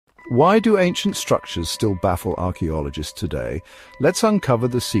Why do ancient structures still baffle archaeologists today? Let's uncover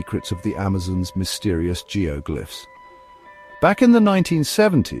the secrets of the Amazon's mysterious geoglyphs. Back in the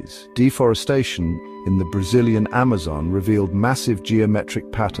 1970s, deforestation in the Brazilian Amazon revealed massive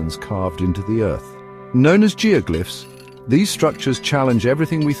geometric patterns carved into the earth. Known as geoglyphs, these structures challenge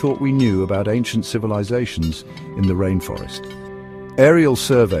everything we thought we knew about ancient civilizations in the rainforest. Aerial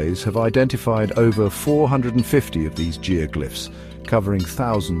surveys have identified over 450 of these geoglyphs, covering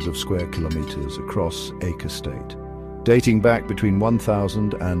thousands of square kilometers across Acre State. Dating back between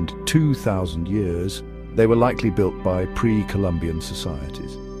 1,000 and 2,000 years, they were likely built by pre-Columbian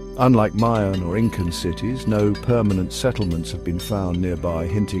societies. Unlike Mayan or Incan cities, no permanent settlements have been found nearby,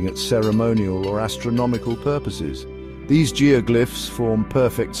 hinting at ceremonial or astronomical purposes. These geoglyphs form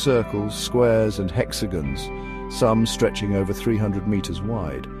perfect circles, squares and hexagons, some stretching over 300 meters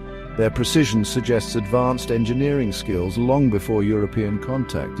wide. Their precision suggests advanced engineering skills long before European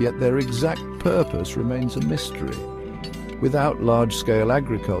contact, yet their exact purpose remains a mystery. Without large-scale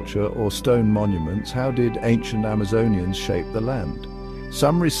agriculture or stone monuments, how did ancient Amazonians shape the land?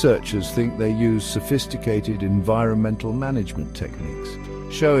 Some researchers think they used sophisticated environmental management techniques,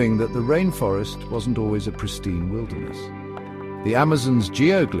 showing that the rainforest wasn't always a pristine wilderness. The Amazon's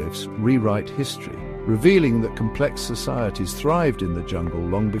geoglyphs rewrite history, revealing that complex societies thrived in the jungle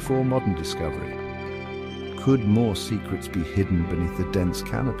long before modern discovery. Could more secrets be hidden beneath the dense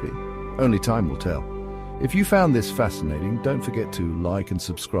canopy? Only time will tell. If you found this fascinating, don't forget to like and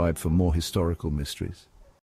subscribe for more historical mysteries.